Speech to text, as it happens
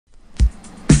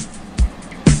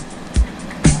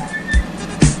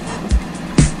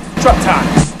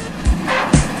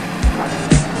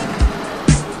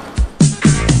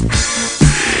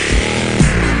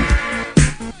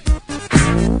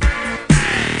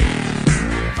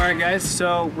Alright guys,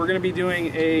 so we're going to be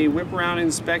doing a whip around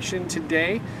inspection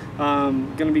today.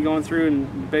 Going to be going through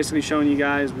and basically showing you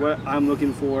guys what I'm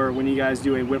looking for when you guys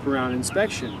do a whip around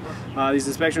inspection. These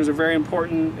inspections are very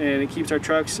important and it keeps our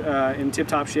trucks in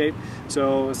tip-top shape.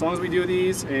 So as long as we do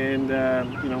these, and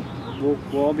you know,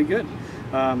 we'll all be good.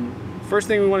 First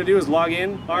thing we want to do is log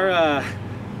in. Our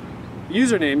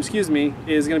username, excuse me,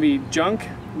 is going to be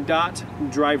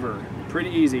junk.driver.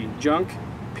 Pretty easy,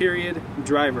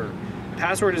 junk.driver.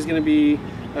 Password is going to be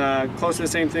close to the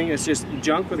same thing. It's just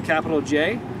junk with a capital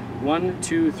J, 1,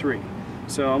 2, 3.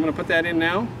 So I'm going to put that in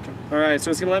now. All right, so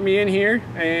it's going to let me in here,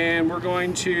 and we're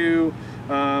going to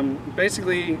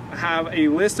basically have a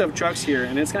list of trucks here,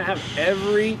 and it's going to have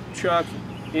every truck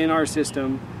in our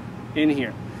system in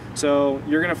here. So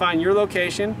you're going to find your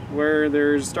location where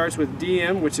there starts with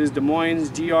DM, which is Des Moines,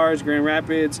 GR's Grand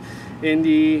Rapids,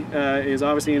 Indy is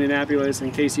obviously Indianapolis,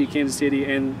 and KC, Kansas City,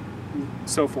 and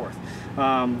so forth.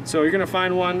 So you're going to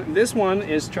find one. This one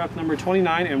is truck number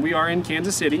 29, and we are in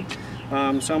Kansas City. So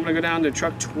I'm going to go down to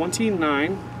truck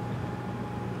 29,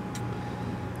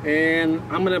 and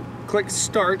I'm going to click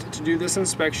start to do this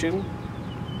inspection.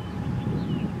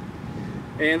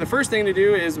 And the first thing to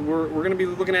do is we're going to be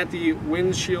looking at the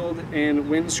windshield and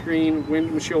windscreen,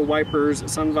 windshield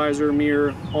wipers, sun visor,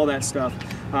 mirror, all that stuff.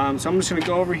 So I'm just going to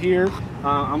go over here.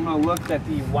 I'm going to look that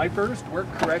the wipers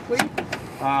work correctly.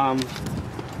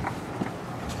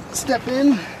 Step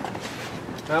in.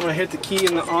 I'm going to hit the key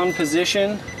in the on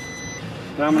position.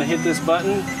 And I'm going to hit this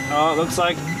button. Oh, it looks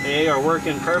like they are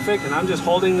working perfect. And I'm just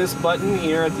holding this button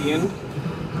here at the end.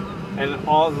 And it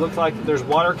looks like there's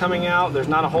water coming out. There's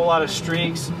not a whole lot of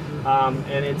streaks, and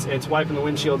it's wiping the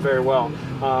windshield very well.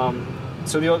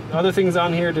 So the other things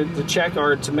on here to check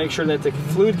are to make sure that the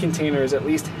fluid container is at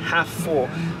least half full,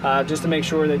 just to make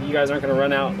sure that you guys aren't going to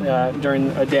run out during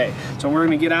a day. So we're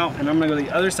going to get out, and I'm going to go to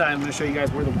the other side. I'm going to show you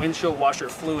guys where the windshield washer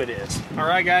fluid is. All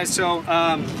right, guys. So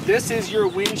this is your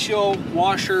windshield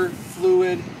washer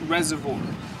fluid reservoir.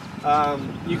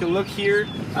 You can look here.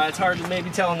 It's hard to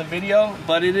maybe tell in the video,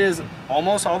 but it is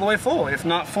almost all the way full, if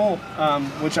not full,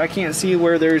 which I can't see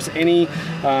where there's any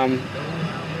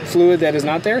fluid that is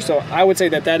not there. So I would say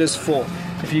that that is full.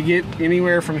 If you get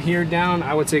anywhere from here down,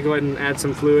 I would say go ahead and add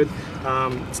some fluid.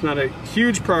 It's not a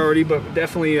huge priority, but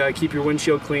definitely keep your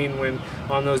windshield clean when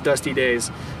on those dusty days.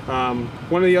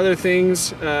 One of the other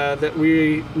things that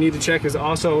we need to check is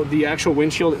also the actual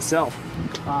windshield itself.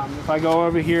 If I go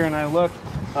over here and I look,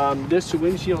 this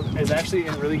windshield is actually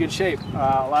in really good shape.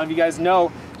 A lot of you guys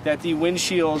know that the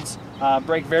windshields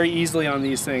break very easily on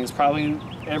these things. Probably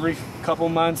every couple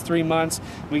months, 3 months.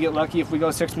 We get lucky if we go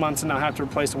 6 months and not have to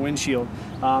replace a windshield.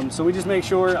 So we just make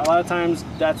sure, a lot of times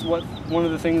that's one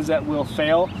of the things that will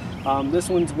fail. This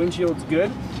one's windshield's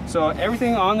good. So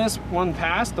everything on this one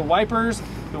passed. The wipers,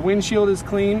 the windshield is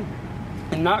clean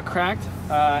and not cracked.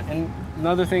 And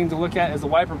another thing to look at is the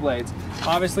wiper blades.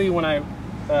 Obviously when I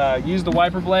used the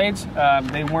wiper blades,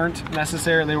 they weren't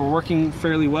necessary, they were working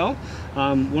fairly well.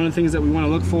 One of the things that we want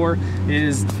to look for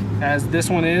is, as this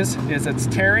one is it's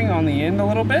tearing on the end a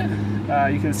little bit.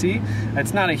 You can see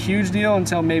it's not a huge deal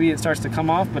until maybe it starts to come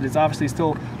off, but it's obviously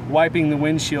still wiping the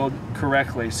windshield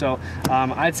correctly. So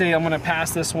I'd say I'm going to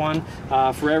pass this one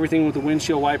for everything with the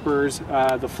windshield wipers,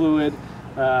 the fluid,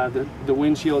 the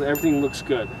windshield, everything looks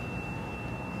good.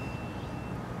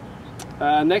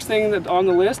 Next thing that on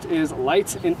the list is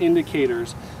lights and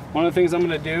indicators. One of the things I'm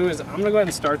going to do is I'm going to go ahead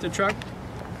and start the truck.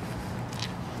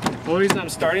 The only reason I'm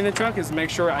starting the truck is to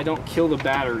make sure I don't kill the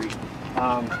battery.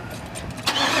 I'm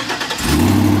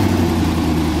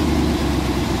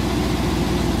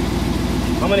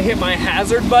going to hit my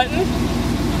hazard button,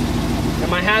 and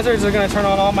my hazards are going to turn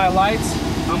on all my lights.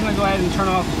 I'm going to go ahead and turn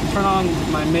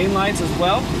on my main lights as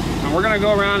well, and we're going to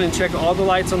go around and check all the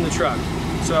lights on the truck.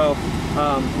 So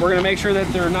we're going to make sure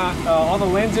that they're not, all the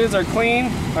lenses are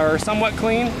clean, or somewhat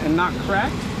clean, and not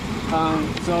cracked.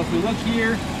 So if we look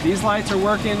here, these lights are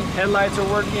working, headlights are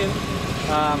working.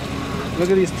 Look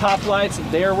at these top lights,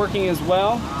 they are working as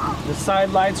well. The side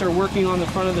lights are working on the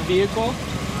front of the vehicle.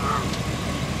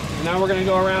 And now we're going to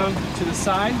go around to the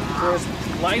side. There's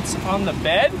lights on the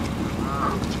bed.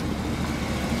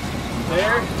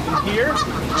 There and here.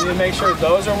 We need to make sure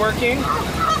those are working.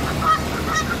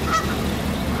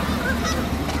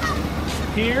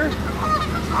 Here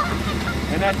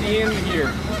and at the end here.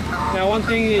 Now one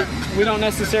thing that we don't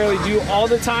necessarily do all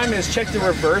the time is check the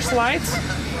reverse lights.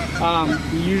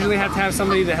 You usually have to have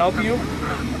somebody to help you,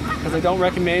 because I don't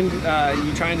recommend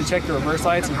you trying to check the reverse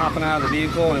lights and hopping out of the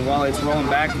vehicle and while it's rolling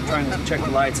back and trying to check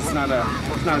the lights. It's not a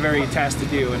very task to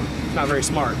do, and it's not very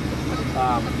smart.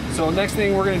 So next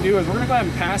thing we're going to do is we're going to go ahead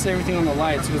and pass everything on the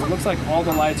lights because it looks like all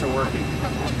the lights are working.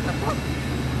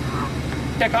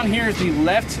 Check on here is the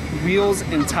left wheels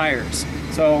and tires.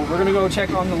 So we're going to go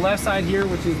check on the left side here,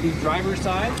 which is the driver's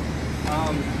side.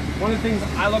 One of the things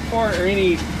I look for are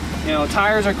any,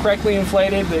 tires are correctly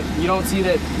inflated, that you don't see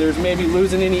that there's maybe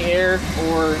losing any air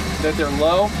or that they're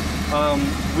low.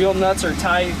 Wheel nuts are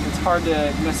tight. It's hard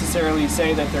to necessarily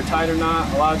say that they're tight or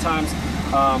not. A lot of times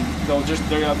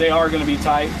they are going to be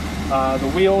tight.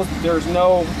 The wheels, there's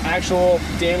no actual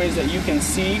damage that you can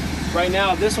see. Right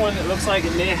now, this one, it looks like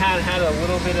it may have had a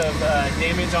little bit of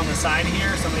damage on the side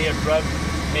here. Somebody had rubbed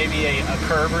maybe a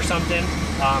curb or something.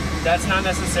 That's not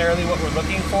necessarily what we're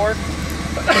looking for.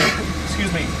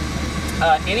 Excuse me.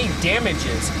 Any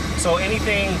damages, so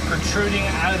anything protruding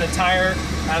out of the tire,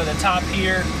 out of the top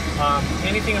here,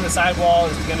 anything in the sidewall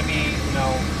is going to be,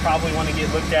 probably want to get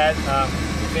looked at,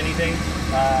 if anything.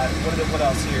 What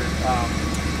else here?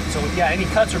 So yeah, any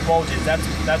cuts or bulges, that's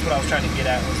what I was trying to get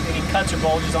at, was any cuts or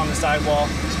bulges on the sidewall,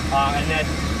 and that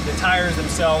the tires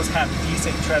themselves have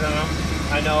decent tread on them.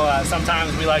 I know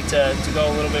sometimes we like to go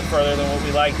a little bit further than what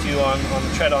we like to on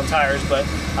the tread on tires, but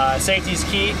safety is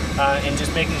key, and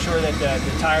just making sure that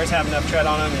the tires have enough tread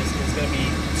on them is going to be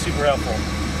super helpful.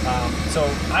 So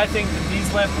I think that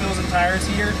these left wheels and tires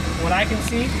here, what I can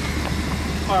see,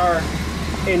 are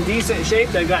in decent shape.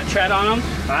 They've got tread on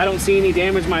them. I don't see any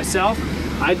damage myself.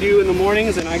 I do in the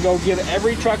mornings, and I go give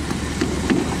every truck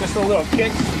just a little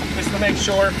kick just to make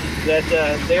sure that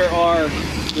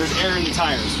there's air in the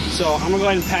tires. So I'm gonna go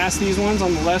ahead and pass these ones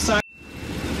on the left side.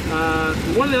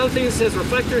 One of the other things says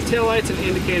reflectors, taillights, and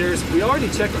indicators. We already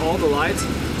checked all the lights,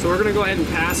 so we're gonna go ahead and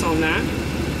pass on that.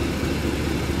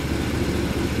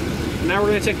 Now we're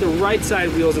gonna check the right side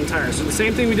wheels and tires. So the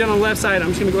same thing we did on the left side, I'm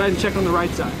just gonna go ahead and check on the right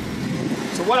side.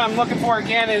 So what I'm looking for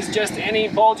again is just any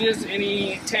bulges,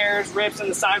 any tears, rips in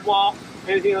the sidewall,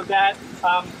 anything like that.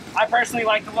 I personally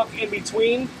like to look in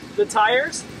between the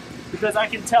tires because I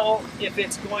can tell if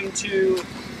it's going to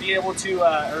be able to,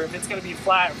 or if it's going to be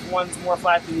flat, if one's more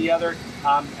flat than the other.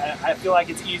 I feel like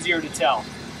it's easier to tell.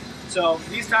 So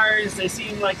these tires, they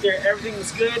seem like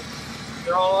everything's good.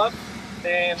 They're all up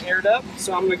and aired up.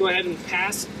 So I'm going to go ahead and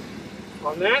pass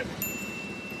on that.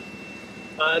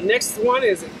 Next one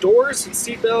is doors,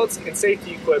 seat belts, and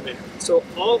safety equipment. So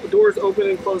all the doors open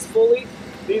and close fully.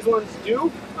 These ones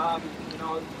do.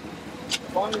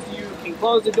 As long as you can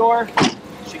close the door,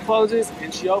 she closes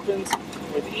and she opens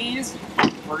with ease.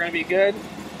 We're going to be good.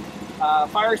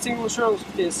 Fire extinguisher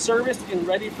is serviced and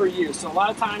ready for use. So a lot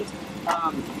of times,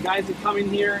 guys that come in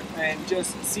here and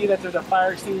just see that there's a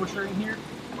fire extinguisher in here.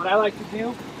 What I like to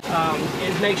do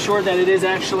is make sure that it is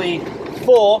actually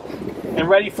full and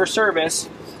ready for service,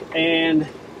 and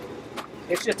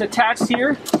it's just attached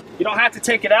here. You don't have to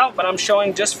take it out, but I'm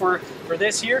showing just for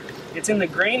this here. It's in the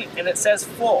green and it says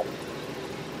full.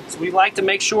 So we like to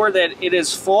make sure that it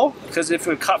is full, because if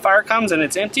a fire comes and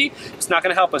it's empty, it's not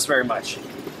going to help us very much.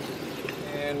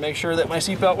 And make sure that my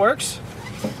seatbelt works,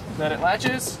 that it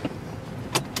latches,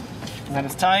 and that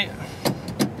it's tight.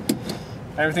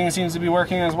 Everything seems to be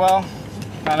working as well.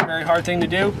 Not a very hard thing to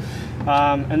do.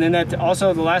 And then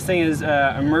also the last thing is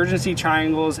emergency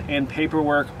triangles and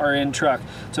paperwork are in truck.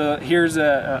 So here's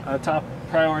a top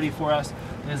priority for us,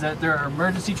 is that there are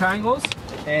emergency triangles,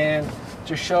 and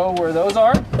to show where those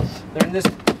are, they're in this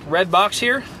red box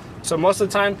here. So most of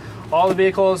the time, all the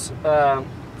vehicles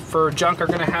for junk are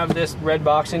going to have this red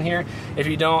box in here. If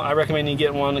you don't, I recommend you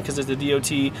get one, because it's a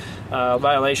DOT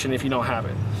violation if you don't have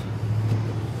it.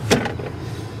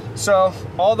 So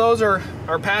all those are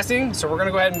passing, so we're going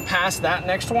to go ahead and pass that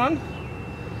next one.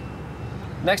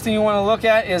 Next thing you want to look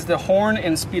at is the horn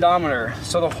and speedometer.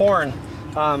 So the horn,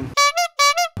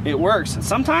 it works.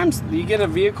 Sometimes you get a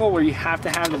vehicle where you have to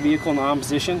have the vehicle in the on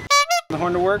position for the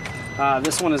horn to work.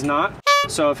 This one is not.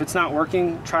 So if it's not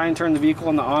working, try and turn the vehicle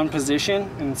in the on position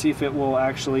and see if it will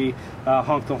actually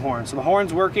honk the horn. So the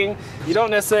horn's working. You don't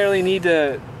necessarily need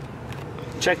to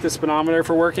check the speedometer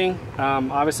for working.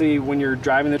 Obviously, when you're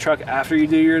driving the truck after you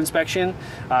do your inspection,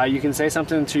 you can say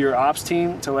something to your ops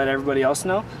team to let everybody else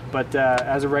know. But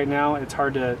as of right now, it's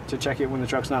hard to check it when the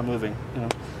truck's not moving.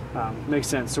 Makes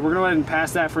sense. So we're going to go ahead and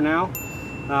pass that for now.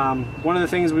 One of the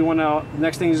things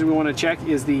next things we want to check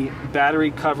is the battery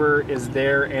cover is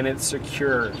there and it's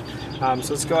secure. So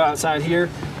let's go outside here,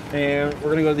 and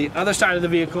we're going to go to the other side of the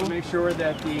vehicle. Make sure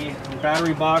that the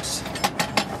battery box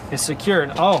is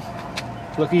secured. Oh,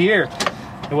 looky here,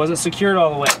 it wasn't secured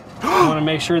all the way. I want to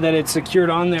make sure that it's secured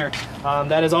on there.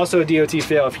 That is also a DOT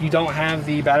fail. If you don't have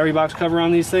the battery box cover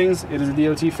on these things, it is a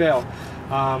DOT fail.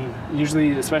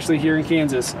 Usually, especially here in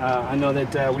Kansas, I know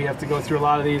that we have to go through a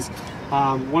lot of these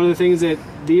One of the things that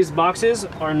these boxes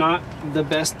are not the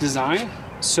best design.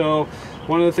 So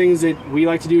one of the things that we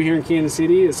like to do here in Kansas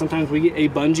City is sometimes we get a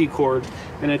bungee cord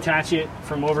and attach it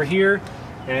from over here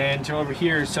and to over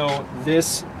here, so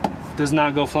this does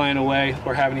not go flying away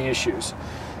or have any issues.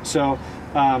 So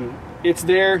it's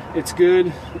there, it's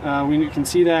good, we can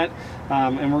see that,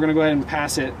 and we're going to go ahead and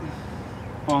pass it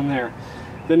on there.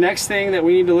 The next thing that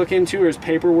we need to look into is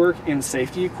paperwork and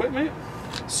safety equipment.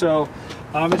 So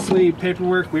obviously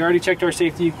paperwork, we already checked our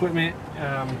safety equipment,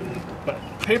 but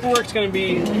paperwork's going to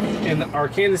be in our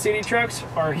Kansas City trucks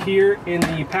are here in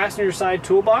the passenger side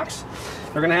toolbox.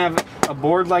 They're going to have a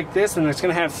board like this, and it's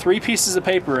going to have 3 pieces of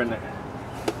paper in there.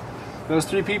 Those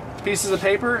 3 pieces of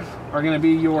paper are going to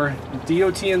be your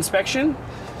DOT inspection.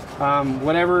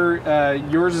 Whatever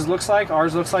yours looks like,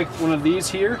 ours looks like one of these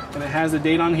here, and it has the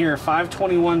date on here,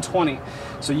 5/21/20.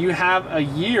 So you have a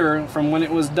year from when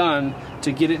it was done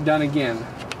to get it done again.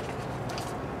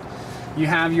 You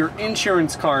have your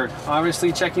insurance card,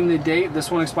 obviously checking the date. This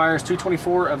one expires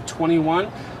 2/24/21.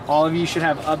 All of you should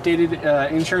have updated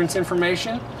insurance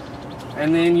information.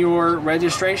 And then your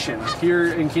registration.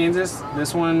 Here in Kansas,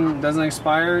 this one doesn't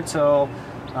expire till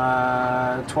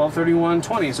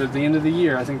 12/31/20, so at the end of the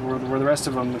year, I think where the rest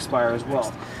of them expire as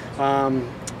well.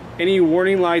 Any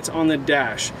warning lights on the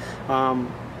dash.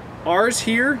 Ours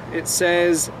here, it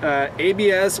says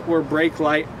ABS or brake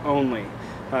light only,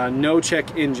 no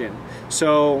check engine.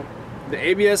 So the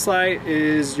ABS light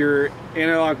is your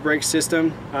analog brake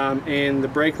system, and the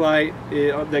brake light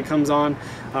that comes on,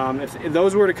 if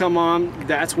those were to come on,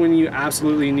 that's when you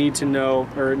absolutely need to know,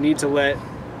 or need to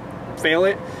fail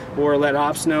it, or let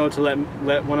ops know, to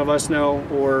let one of us know,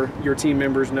 or your team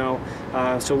members know,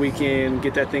 so we can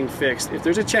get that thing fixed. If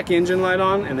there's a check engine light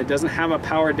on and it doesn't have a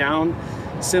power down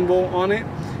symbol on it,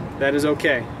 that is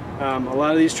okay. A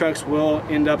lot of these trucks will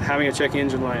end up having a check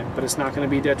engine light, but it's not going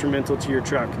to be detrimental to your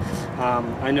truck.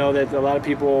 I know that a lot of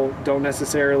people don't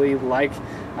necessarily like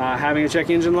having a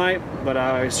check engine light, but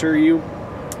I assure you,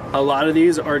 a lot of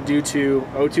these are due to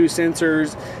O2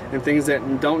 sensors and things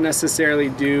that don't necessarily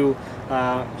do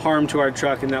harm to our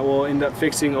truck, and that we'll end up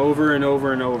fixing over and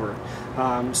over and over.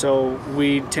 So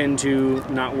we tend to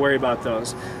not worry about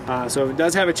those. So if it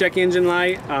does have a check engine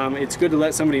light, it's good to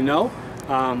let somebody know.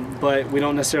 But we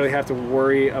don't necessarily have to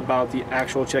worry about the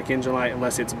actual check engine light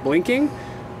unless it's blinking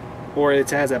or it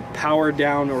has a power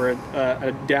down or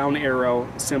a down arrow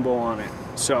symbol on it.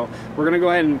 So we're going to go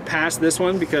ahead and pass this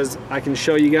one because I can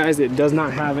show you guys it does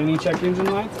not have any check engine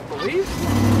lights, I believe.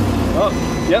 Oh,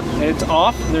 yep, it's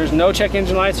off. There's no check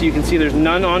engine lights, so you can see there's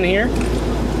none on here.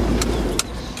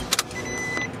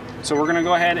 So we're going to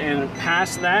go ahead and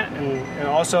pass that, and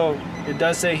also it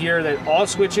does say here that all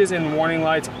switches and warning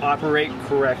lights operate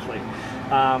correctly.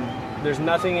 There's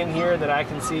nothing in here that I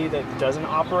can see that doesn't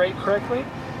operate correctly.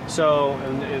 So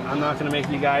and I'm not going to make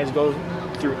you guys go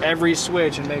through every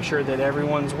switch and make sure that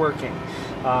everyone's working.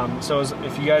 So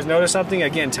if you guys notice something,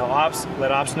 again, tell ops,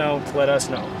 let ops know, to let us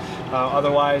know.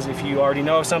 Otherwise, if you already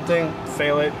know of something,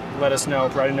 fail it, let us know,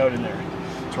 write a note in there.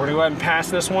 So we're going to go ahead and pass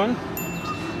this one.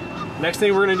 Next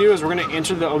thing we're going to do is we're going to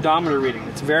enter the odometer reading.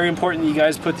 It's very important that you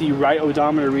guys put the right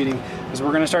odometer reading, because we're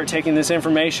going to start taking this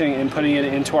information and putting it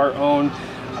into our own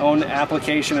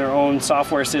application, our own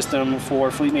software system for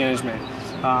fleet management.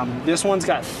 This one's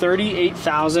got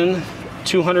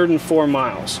 38,204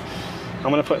 miles. I'm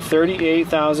going to put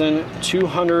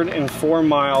 38,204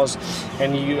 miles,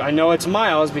 and I know it's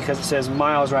miles because it says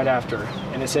miles right after,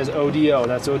 and it says ODO,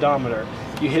 that's odometer.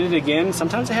 You hit it again,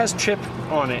 sometimes it has trip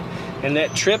on it, and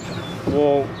that trip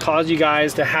will cause you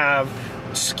guys to have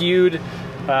skewed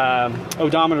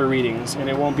odometer readings, and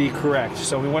it won't be correct.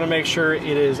 So we want to make sure it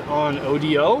is on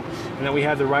ODO and that we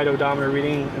have the right odometer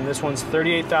reading, and this one's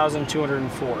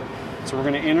 38,204. So we're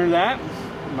going to enter that.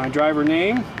 My driver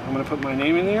name, I'm going to put my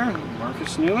name in there,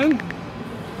 Marcus Newman.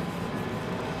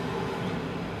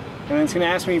 And it's going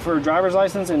to ask me for a driver's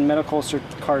license and medical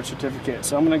card certificate.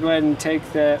 So I'm going to go ahead and take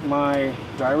my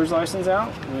driver's license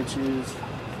out, which is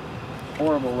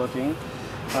horrible looking,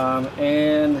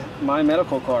 and my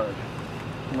medical card,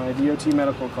 my DOT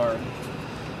medical card.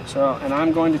 So, and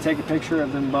I'm going to take a picture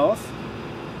of them both,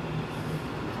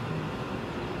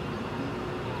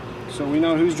 so we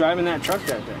know who's driving that truck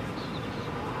that day.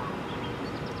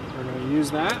 We're going to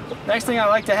use that. Next thing I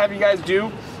like to have you guys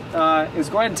do is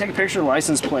go ahead and take a picture of the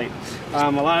license plate. A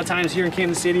lot of times here in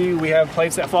Kansas City we have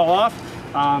plates that fall off,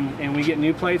 and we get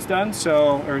new plates done,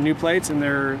 or new plates, and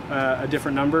they're a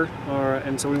different number,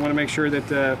 and so we want to make sure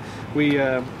that we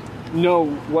know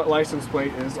what license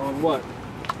plate is on what.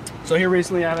 So here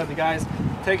recently I've had the guys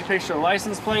take a picture of the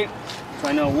license plate so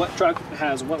I know what truck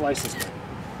has what license plate.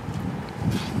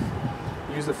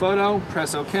 choose the photo,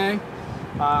 press OK.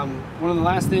 One of the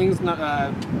last things,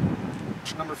 number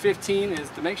 15,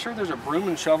 is to make sure there's a broom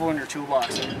and shovel in your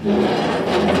toolbox.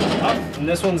 And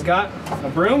this one's got a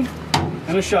broom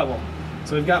and a shovel.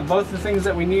 So we've got both the things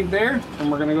that we need there,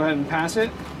 and we're going to go ahead and pass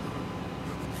it.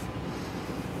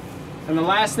 And the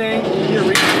last thing, here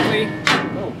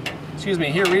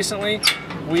recently,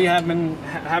 we have been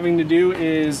having to do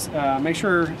is make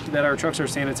sure that our trucks are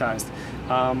sanitized.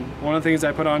 One of the things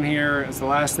I put on here as the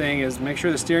last thing is make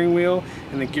sure the steering wheel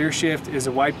and the gear shift is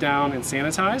wiped down and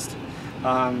sanitized.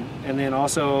 And then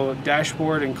also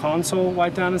dashboard and console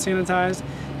wiped down and sanitized,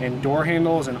 and door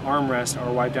handles and armrest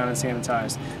are wiped down and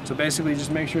sanitized. So basically just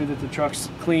make sure that the truck's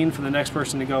clean for the next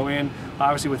person to go in.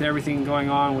 Obviously with everything going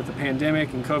on with the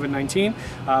pandemic and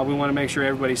COVID-19, we want to make sure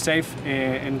everybody's safe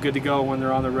and good to go when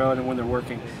they're on the road and when they're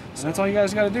working. So that's all you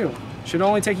guys got to do. Should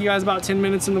only take you guys about 10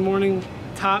 minutes in the morning,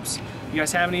 tops. If you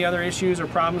guys have any other issues or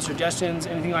problems, suggestions,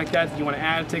 anything like that you want to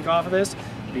add, take off of this,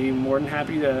 be more than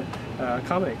happy to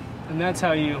accommodate. And that's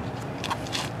how you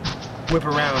whip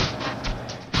around